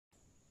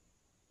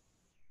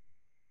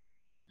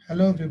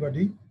Hello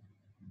everybody,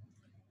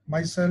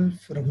 myself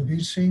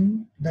Raghubir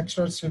Singh,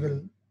 Lecturer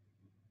Civil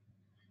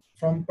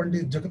from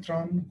Pandit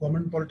Jagatram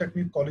Government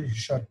Polytechnic College,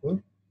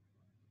 Hoshiarpur.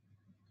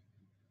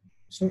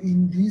 So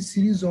in this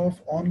series of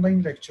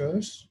online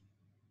lectures,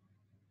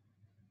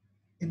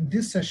 in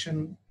this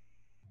session,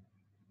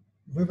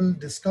 we will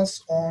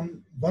discuss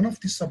on one of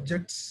the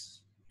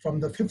subjects from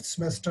the 5th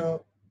semester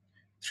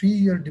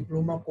 3-year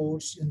diploma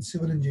course in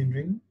civil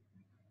engineering,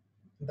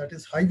 that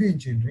is highway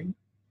engineering.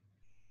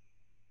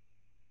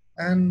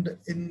 And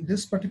in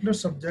this particular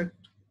subject,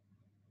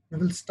 we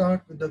will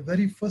start with the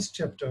very first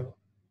chapter,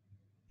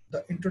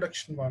 the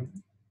introduction one.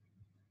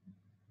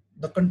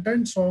 The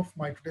contents of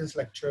my today's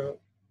lecture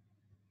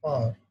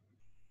are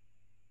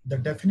the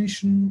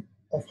definition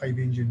of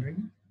highway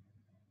engineering,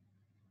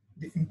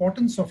 the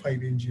importance of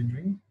highway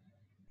engineering,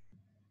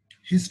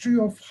 history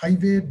of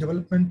highway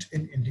development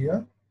in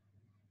India,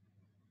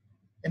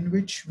 in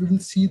which we will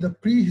see the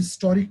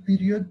prehistoric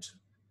period,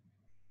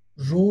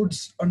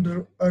 roads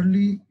under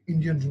early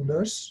Indian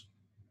rulers,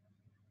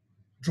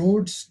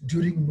 roads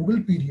during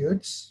Mughal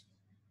periods,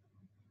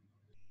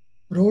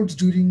 roads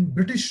during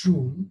British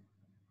rule,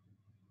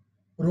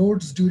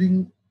 roads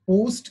during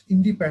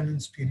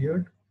post-independence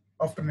period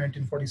after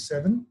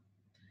 1947,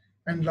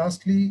 and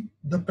lastly,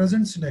 the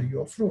present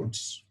scenario of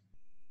roads.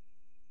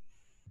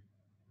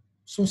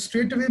 So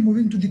straight away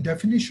moving to the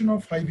definition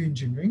of highway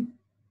engineering.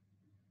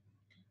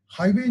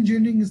 Highway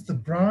engineering is the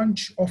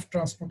branch of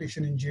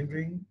transportation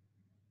engineering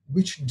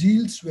which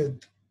deals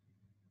with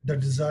the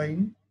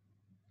design,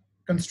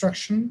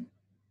 construction,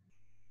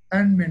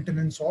 and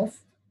maintenance of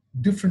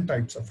different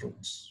types of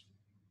roads.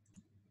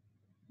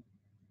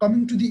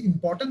 Coming to the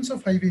importance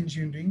of highway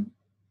engineering,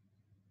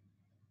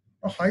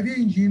 highway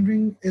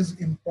engineering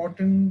is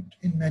important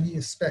in many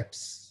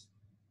aspects.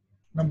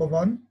 Number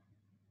one,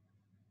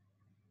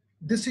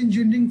 this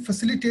engineering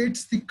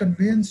facilitates the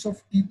conveyance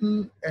of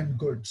people and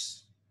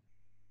goods.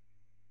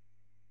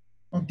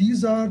 Now,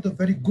 these are the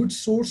very good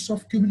source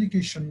of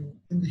communication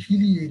in the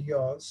hilly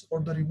areas or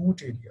the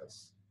remote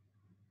areas.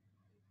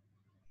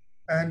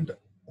 And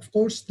of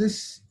course,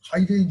 this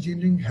highway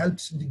engineering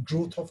helps in the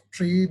growth of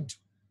trade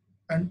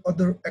and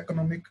other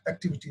economic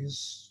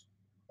activities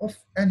of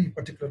any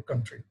particular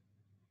country.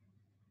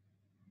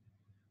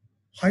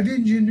 Highway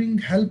engineering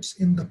helps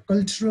in the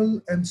cultural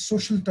and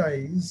social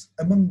ties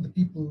among the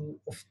people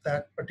of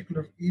that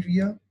particular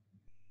area.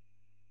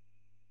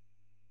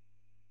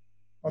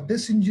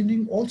 This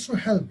engineering also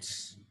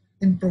helps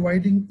in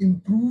providing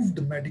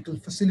improved medical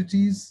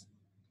facilities,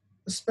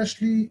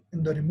 especially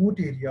in the remote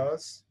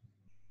areas,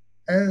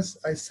 as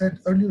I said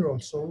earlier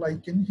also,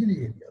 like in hilly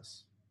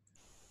areas.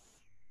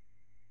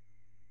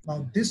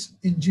 Now, this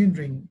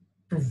engineering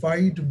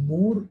provide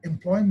more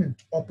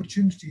employment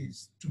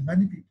opportunities to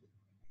many people.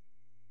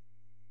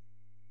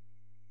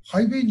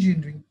 Highway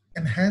engineering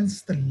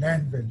enhance the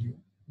land value,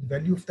 the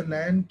value of the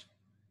land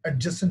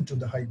adjacent to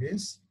the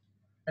highways,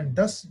 and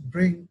thus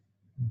bring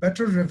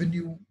better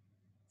revenue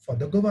for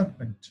the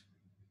government.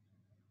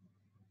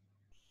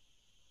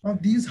 Now,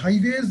 these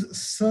highways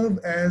serve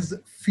as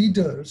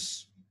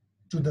feeders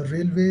to the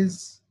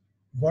railways,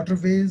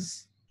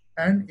 waterways,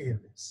 and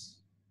airways.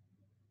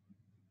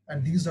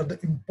 And these are the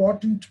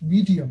important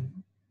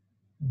medium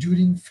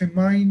during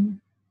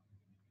famine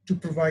to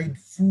provide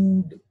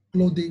food,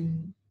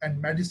 clothing, and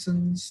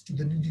medicines to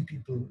the needy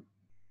people.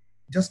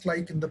 Just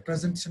like in the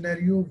present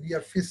scenario, we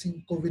are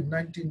facing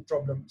COVID-19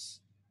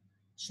 problems.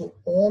 So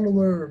all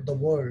over the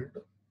world,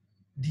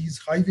 these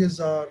highways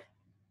are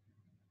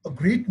a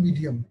great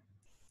medium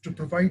to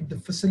provide the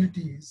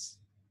facilities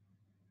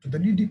to the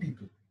needy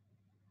people.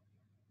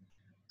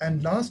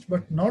 And last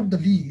but not the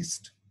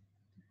least,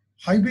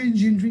 highway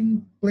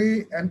engineering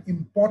play an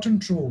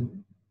important role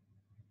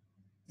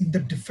in the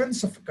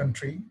defense of a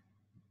country,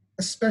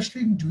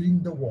 especially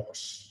during the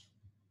wars.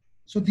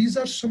 So these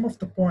are some of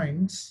the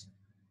points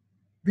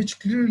which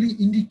clearly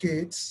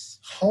indicates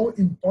how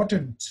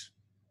important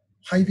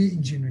highway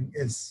engineering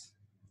is.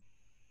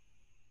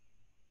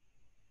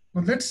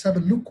 Now let's have a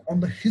look on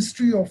the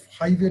history of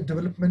highway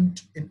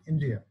development in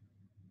India.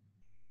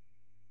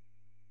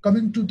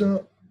 Coming to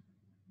the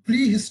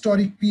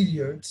prehistoric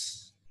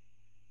periods,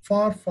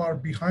 far, far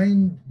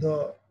behind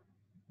the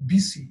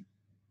BC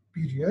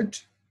period,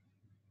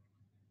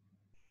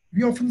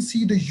 we often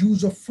see the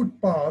use of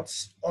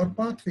footpaths or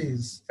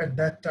pathways at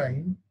that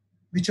time,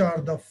 which are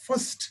the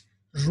first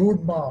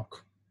road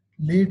mark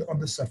laid on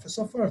the surface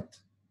of earth.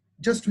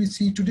 Just we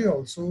see today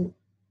also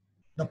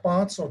the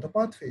paths or the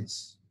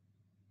pathways.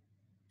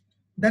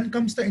 Then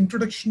comes the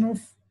introduction of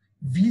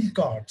wheel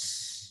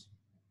carts.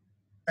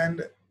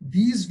 And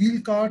these wheel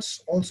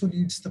carts also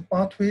needs the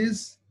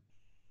pathways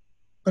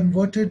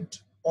converted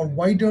or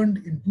widened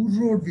into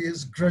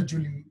roadways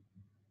gradually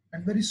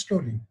and very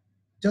slowly.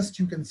 Just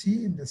you can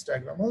see in this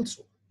diagram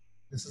also.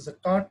 This is a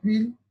cart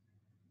wheel.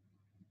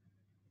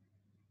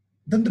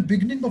 Then the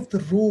beginning of the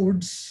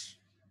roads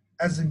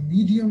as a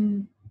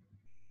medium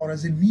or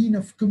as a mean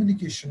of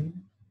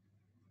communication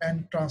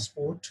and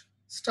transport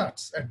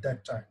starts at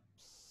that time.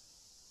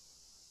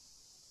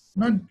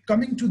 Now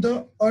coming to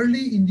the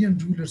early Indian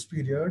rulers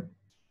period,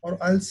 or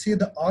I'll say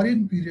the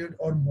Aryan period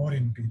or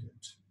Mauryan period.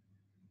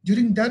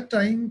 During that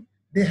time,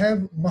 they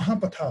have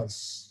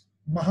Mahapathas.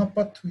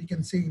 Mahapath we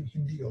can say in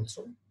Hindi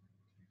also.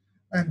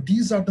 And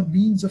these are the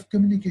means of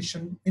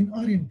communication in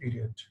Aryan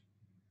period.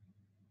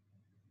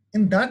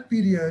 In that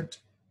period,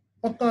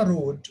 Pakka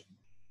Road,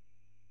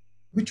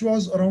 which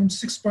was around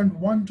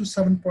 6.1 to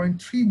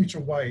 7.3 meter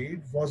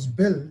wide, was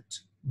built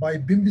by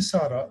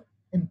Bimbisara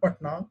in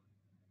Patna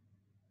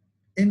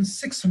in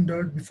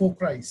 600 before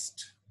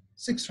Christ,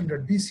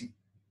 600 BC.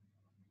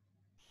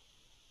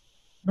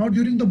 Now,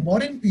 during the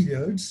Mauryan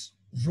periods,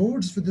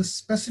 roads with the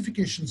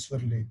specifications were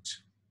laid.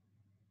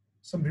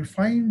 Some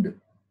refined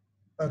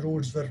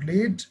roads were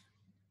laid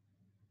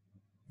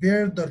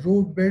where the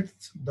road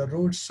width, the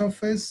road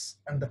surface,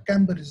 and the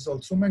camber is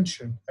also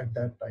mentioned at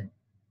that time.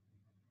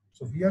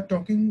 So we are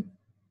talking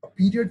a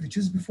period which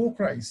is before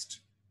Christ.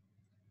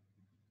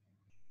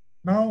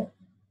 Now,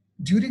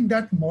 during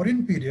that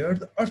Mauryan period,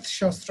 the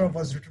Arthashastra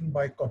was written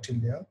by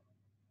Kautilya.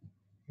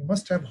 You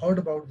must have heard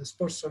about this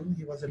person.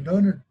 He was a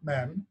learned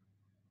man.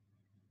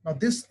 Now,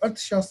 this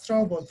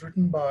Arthashastra was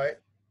written by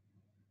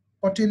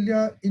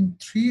Kautilya in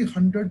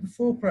 300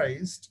 before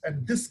Christ,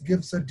 and this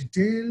gives a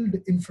detailed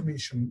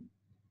information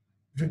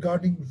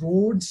regarding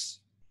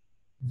roads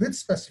with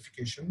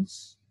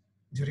specifications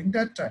during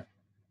that time.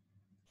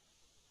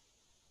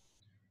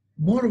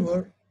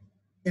 Moreover,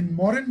 in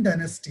Mauryan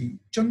dynasty,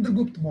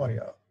 Chandragupta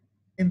Maurya,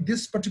 in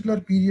this particular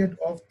period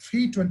of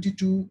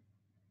 322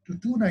 to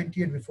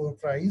 298 before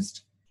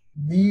Christ,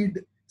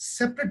 made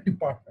separate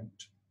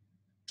department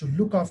to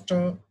look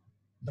after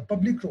the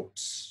public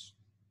roads.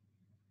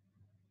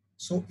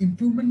 So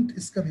improvement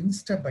is coming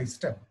step by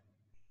step.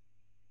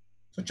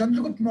 So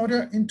Chandragupta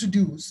Maurya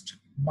introduced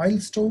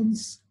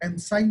milestones and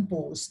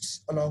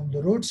signposts along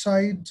the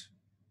roadside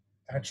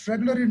at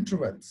regular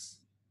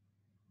intervals.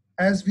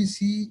 As we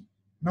see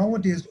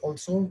nowadays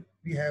also,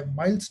 we have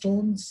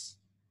milestones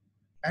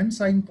and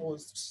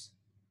signposts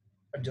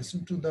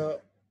adjacent to the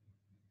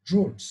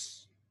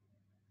roads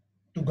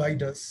to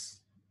guide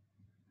us.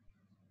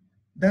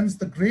 Thence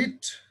the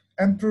great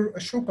Emperor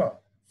Ashoka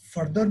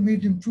further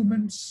made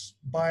improvements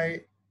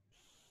by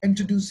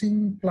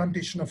introducing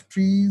plantation of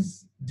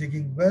trees,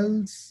 digging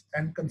wells,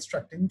 and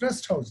constructing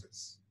rest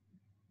houses.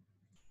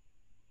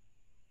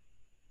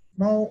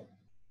 Now,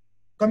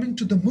 coming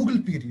to the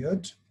Mughal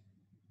period,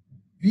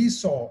 we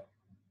saw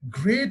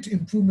great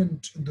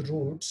improvement in the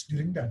roads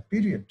during that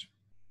period.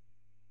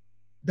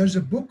 There's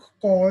a book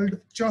called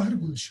Chahar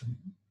Gulshan,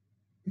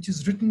 which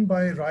is written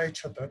by Rai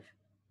Chhatar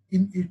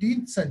in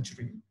 18th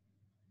century.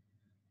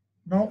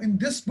 Now, in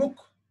this book,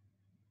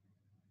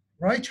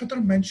 Rai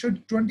Chhatar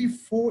mentioned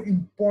 24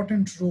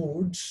 important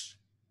roads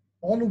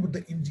all over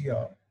the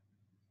India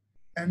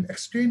and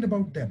explained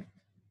about them.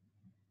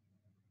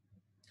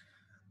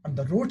 And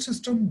the road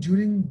system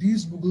during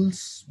these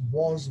Mughals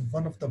was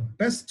one of the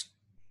best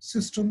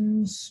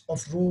systems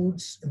of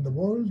roads in the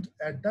world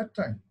at that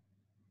time.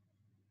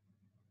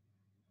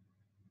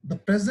 The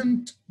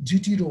present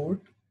GT Road,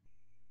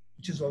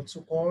 which is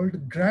also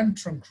called Grand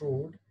Trunk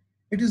Road,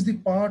 it is the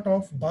part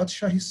of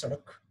Badshahi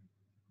Sadak,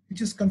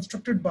 which is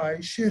constructed by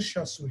Sher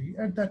Shah Suri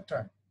at that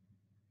time.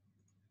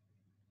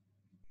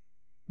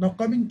 Now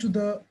coming to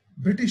the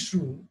British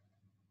rule,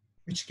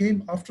 which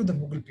came after the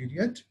Mughal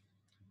period,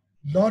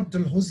 Lord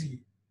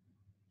Dalhousie,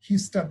 he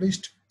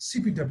established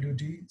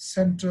CPWD,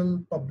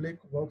 Central Public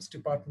Works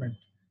Department,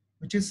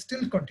 which is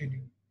still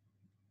continuing.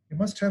 You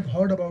must have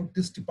heard about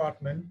this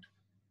department,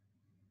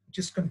 which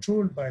is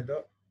controlled by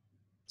the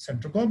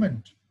central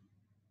government.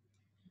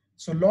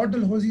 So Lord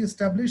Dalhousie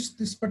established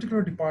this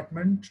particular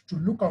department to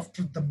look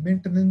after the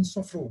maintenance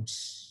of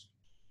roads.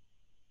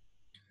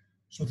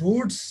 So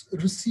roads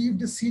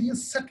received a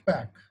serious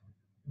setback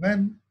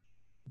when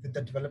with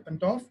the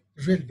development of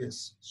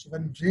railways. So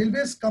when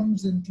railways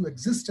comes into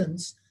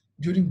existence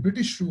during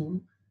British rule,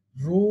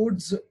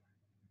 roads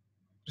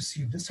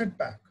received a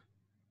setback.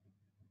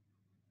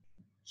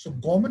 So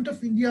Government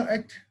of India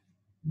Act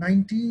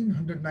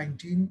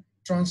 1919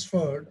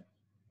 transferred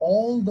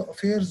all the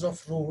affairs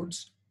of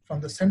roads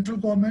from the central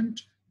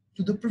government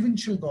to the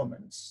provincial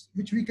governments,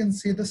 which we can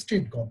say the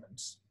state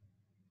governments.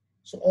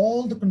 So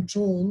all the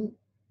control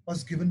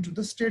was given to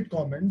the state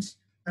governments,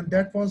 and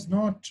that was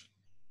not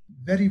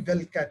very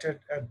well catered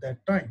at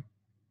that time.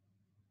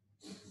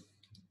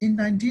 In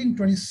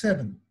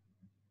 1927,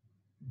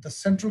 the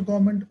central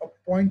government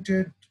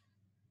appointed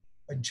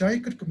a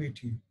JICAR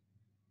committee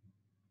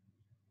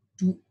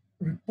to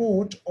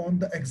report on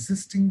the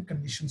existing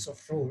conditions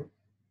of road,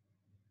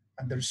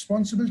 and the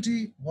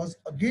responsibility was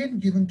again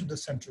given to the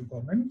central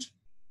government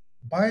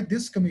by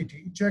this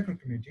committee, JICAR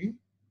committee,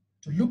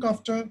 to look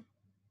after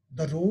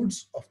the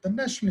roads of the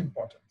national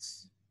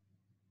importance.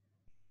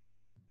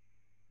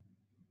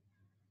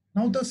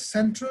 Now the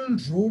Central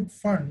Road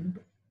Fund,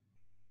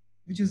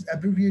 which is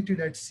abbreviated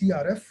as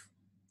CRF,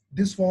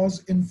 this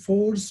was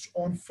enforced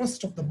on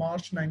 1st of the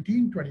March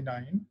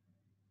 1929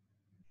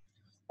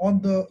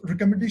 on the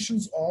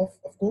recommendations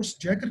of course,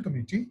 JICAR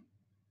committee.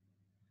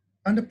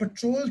 And a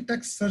petrol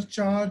tax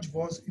surcharge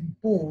was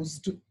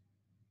imposed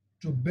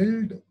to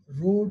build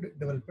road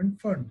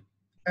development fund,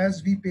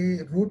 as we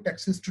pay road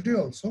taxes today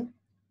also.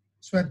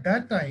 So at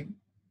that time,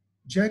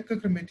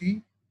 JICA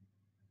committee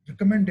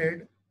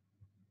recommended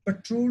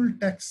petrol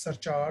tax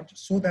surcharge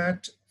so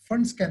that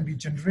funds can be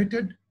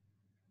generated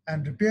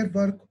and repair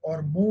work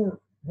or more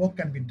work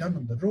can be done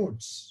on the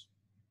roads.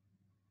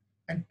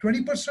 And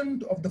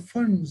 20% of the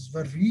funds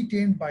were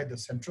retained by the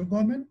central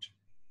government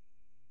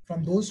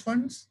from those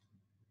funds,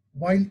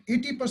 while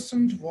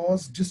 80%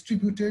 was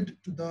distributed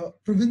to the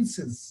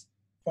provinces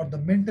for the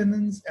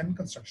maintenance and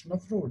construction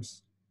of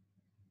roads.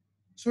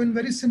 So in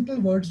very simple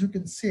words, you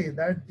can say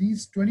that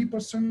these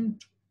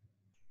 20%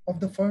 of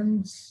the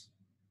funds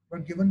were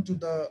given to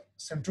the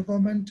central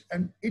government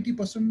and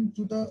 80%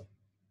 to the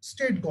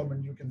state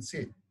government, you can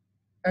say.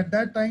 At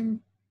that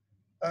time,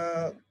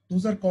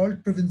 those are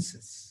called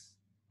provinces.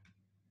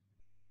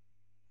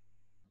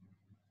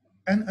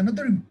 And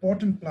another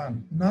important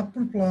plan,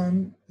 Nagpur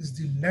Plan, is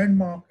the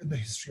landmark in the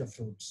history of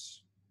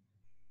roads.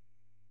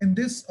 In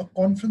this, a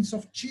conference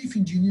of chief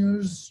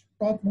engineers,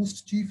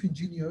 topmost chief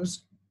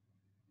engineers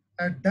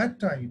at that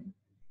time,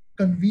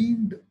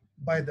 convened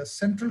by the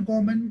central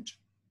government,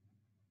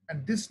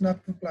 and this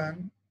Nagpur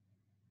Plan,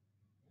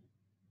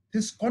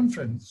 this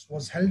conference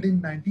was held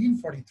in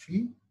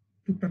 1943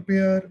 to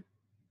prepare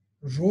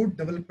road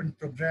development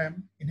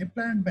program in a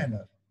planned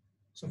manner.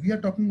 So we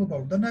are talking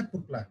about the Nagpur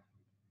Plan.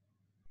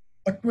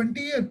 A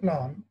 20-year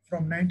plan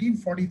from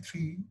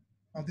 1943,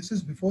 now this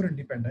is before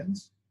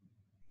independence,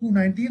 to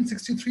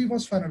 1963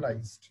 was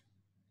finalized.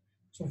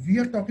 So we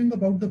are talking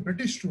about the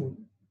British rule,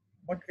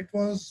 but it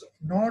was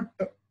not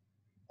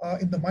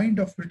in the mind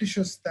of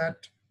Britishers that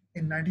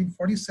in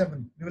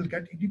 1947 we will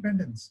get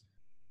independence.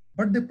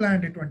 But they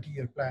planned a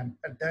 20-year plan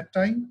at that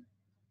time,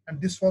 and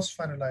this was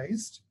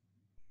finalized.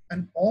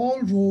 And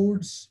all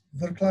roads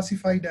were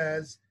classified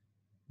as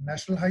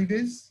national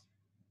highways,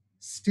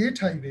 state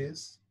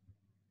highways,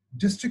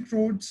 district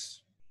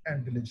roads,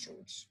 and village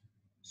roads.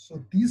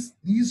 So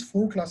these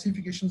four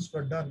classifications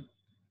were done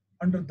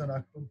under the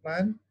Nagpur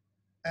Plan,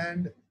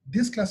 and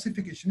this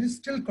classification is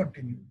still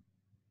continuing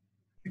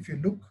if you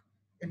look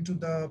into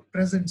the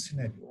present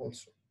scenario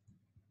also.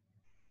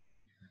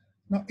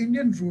 Now,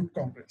 Indian Road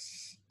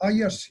Congress,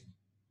 IRC,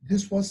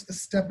 this was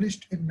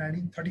established in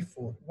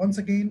 1934, once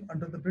again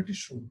under the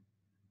British rule,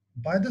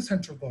 by the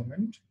central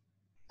government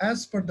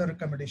as per the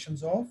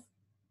recommendations of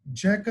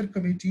JICA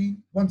committee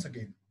once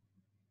again.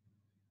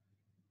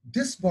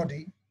 This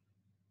body,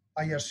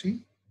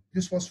 IRC,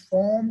 this was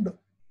formed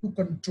to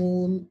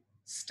control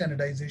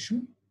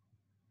standardization,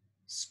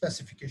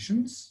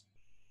 specifications,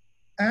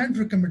 and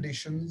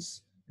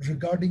recommendations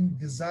regarding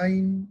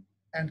design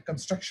and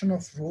construction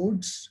of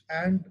roads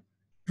and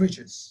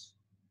bridges.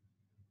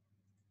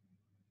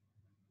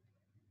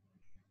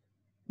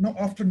 Now,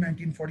 after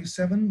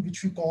 1947,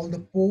 which we call the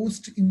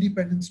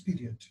post-independence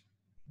period,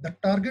 the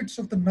targets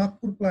of the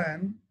Nagpur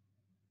Plan,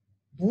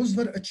 those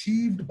were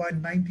achieved by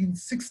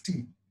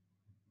 1960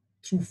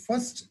 through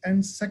first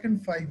and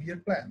second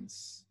 5-year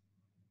plans.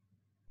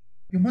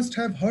 You must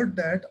have heard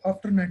that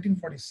after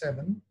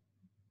 1947,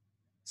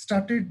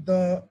 started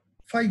the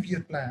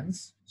 5-year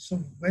plans.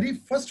 So very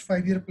first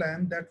 5-year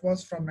plan, that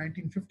was from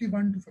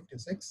 1951 to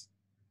 56,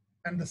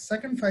 and the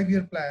second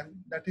 5-year plan,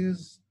 that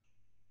is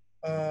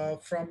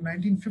from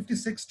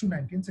 1956 to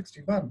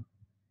 1961.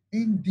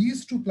 In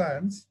these two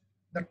plans,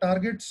 the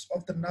targets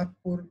of the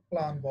Nagpur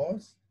Plan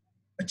was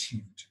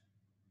achieved.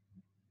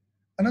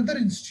 Another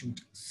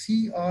institute,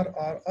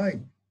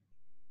 CRRI,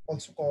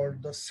 also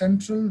called the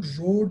Central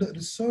Road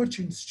Research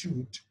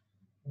Institute,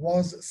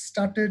 was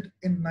started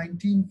in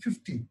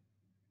 1950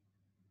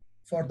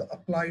 for the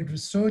applied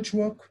research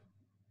work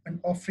and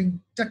offering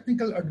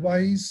technical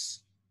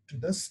advice to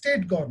the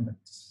state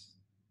governments,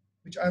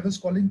 which I was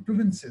calling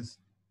provinces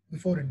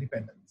before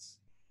independence.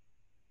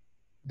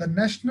 The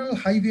National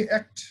Highway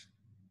Act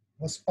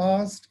was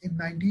passed in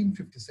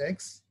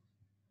 1956,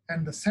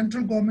 and the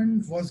central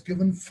government was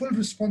given full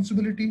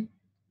responsibility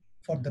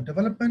for the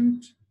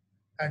development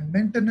and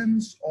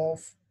maintenance of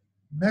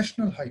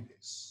national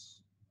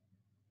highways.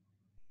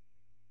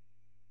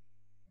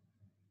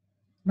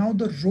 Now,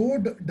 the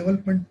Road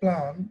Development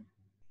Plan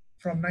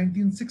from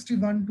 1961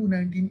 to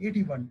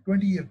 1981,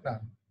 20-year plan,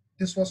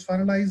 this was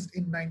finalized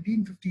in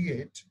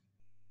 1958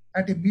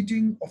 at a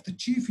meeting of the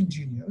chief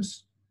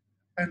engineers,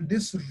 and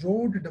this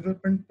Road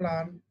Development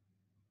Plan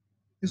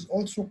is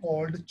also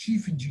called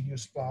Chief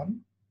Engineer's Plan.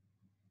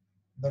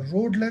 The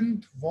road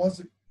length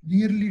was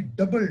nearly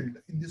doubled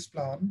in this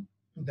plan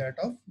to that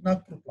of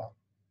Nagpur Plan.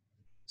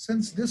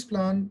 Since this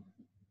plan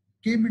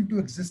came into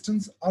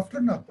existence after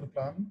Nagpur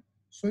Plan,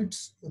 so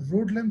its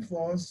road length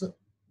was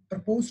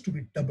proposed to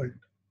be doubled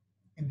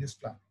in this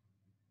plan.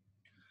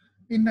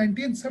 In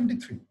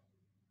 1973,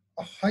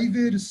 a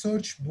highway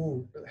research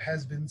board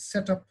has been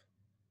set up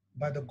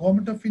by the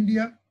Government of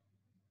India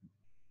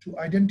to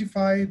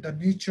identify the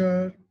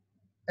nature,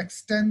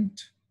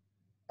 extent,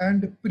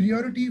 and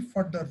priority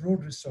for the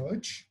road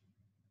research,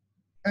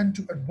 and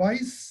to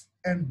advise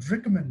and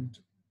recommend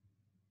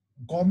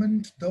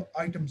government the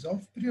items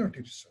of priority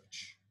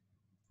research.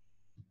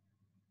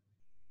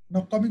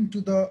 Now, coming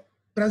to the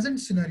present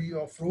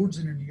scenario of roads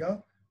in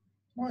India,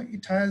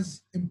 it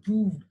has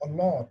improved a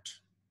lot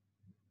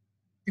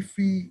if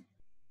we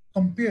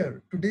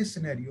compare today's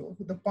scenario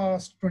with the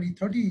past 20,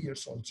 30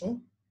 years also.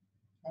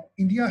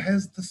 India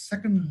has the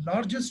second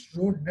largest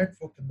road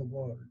network in the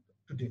world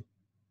today,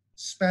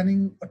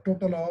 spanning a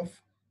total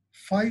of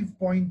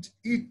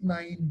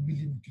 5.89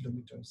 million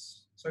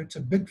kilometers. So it's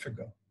a big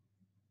figure.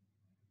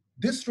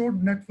 This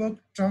road network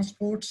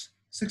transports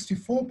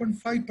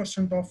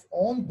 64.5% of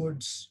all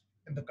goods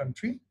in the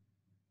country,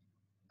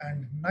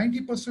 and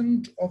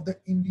 90% of the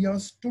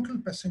India's total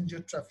passenger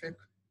traffic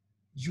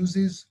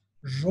uses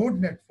road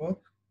network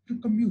to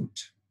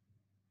commute.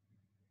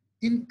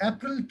 In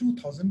April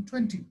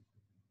 2020,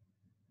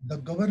 the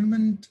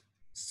government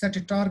set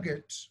a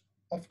target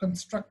of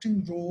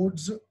constructing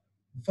roads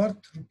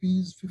worth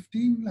rupees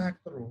 15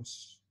 lakh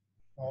crores.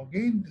 Now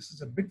again, this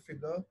is a big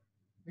figure,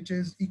 which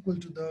is equal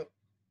to the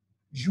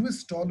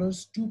US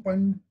dollars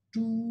 2.8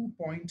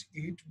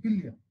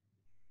 billion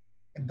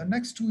in the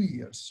next 2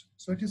 years.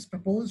 So it is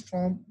proposed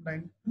from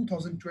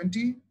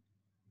 2020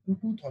 to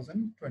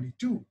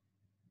 2022.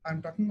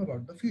 I'm talking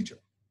about the future.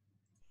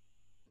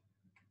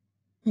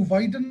 To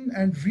widen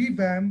and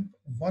revamp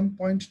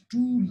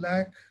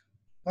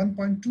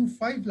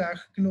 1.25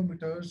 lakh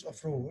kilometers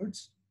of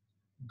roads,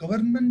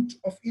 Government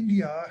of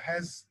India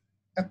has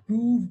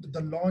approved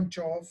the launch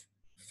of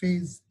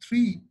phase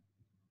 3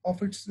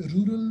 of its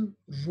rural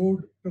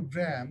road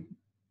program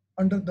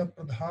under the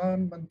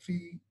Pradhan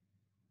Mantri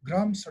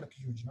Gram Sadak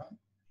Yojana,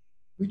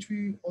 which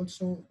we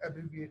also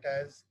abbreviate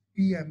as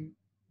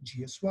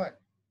PMGSY.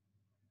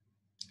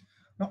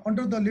 Now,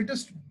 under the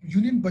latest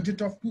Union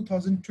Budget of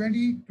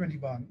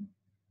 2020-21,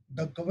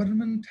 the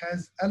government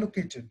has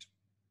allocated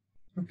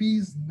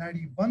rupees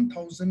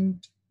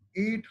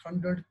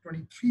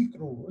 91,823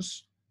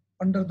 crores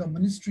under the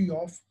Ministry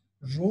of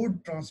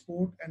Road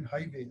Transport and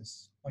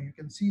Highways. Now you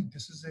can see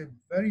this is a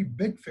very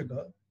big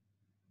figure,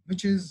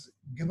 which is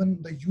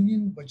given the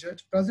union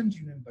budget, present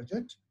union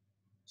budget.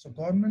 So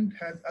government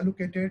has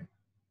allocated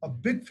a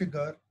big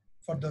figure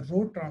for the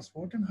road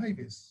transport and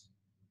highways.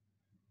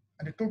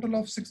 And a total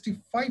of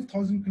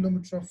 65,000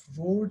 kilometers of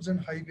roads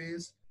and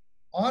highways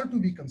are to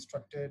be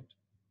constructed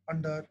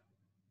under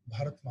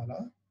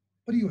Bharatmala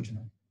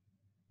Pariyojana.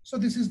 So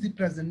this is the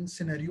present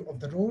scenario of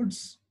the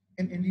roads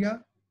in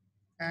India,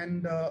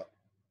 and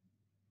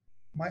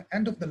my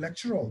end of the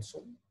lecture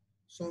also.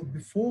 So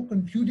before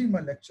concluding my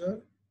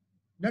lecture,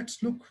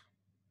 let's look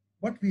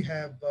what we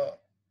have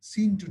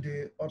seen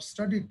today or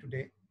studied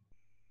today.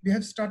 We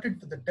have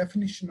started with the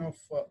definition of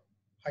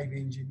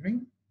highway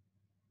engineering,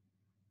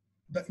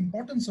 the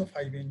importance of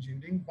highway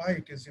engineering, why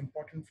it is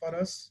important for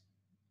us.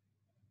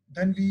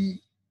 Then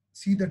we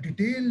see the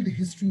detailed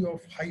history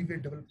of highway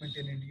development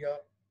in India,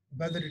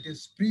 whether it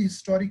is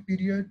prehistoric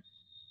period,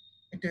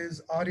 it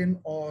is Aryan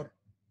or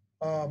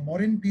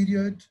Mauryan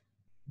period,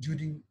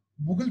 during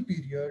Mughal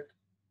period,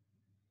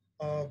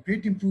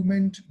 great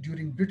improvement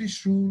during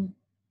British rule,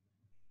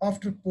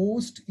 after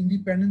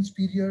post-independence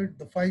period,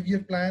 the 5-year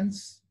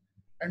plans,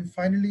 and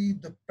finally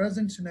the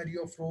present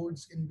scenario of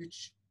roads in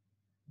which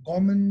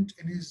government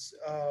in his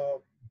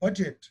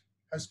budget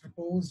has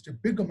proposed a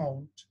big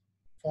amount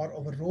for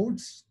our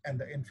roads and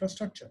the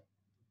infrastructure.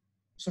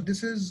 So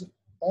this is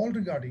all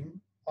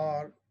regarding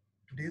our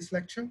today's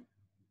lecture.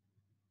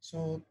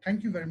 So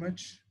thank you very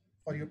much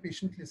for your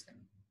patient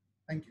listening.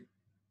 Thank you.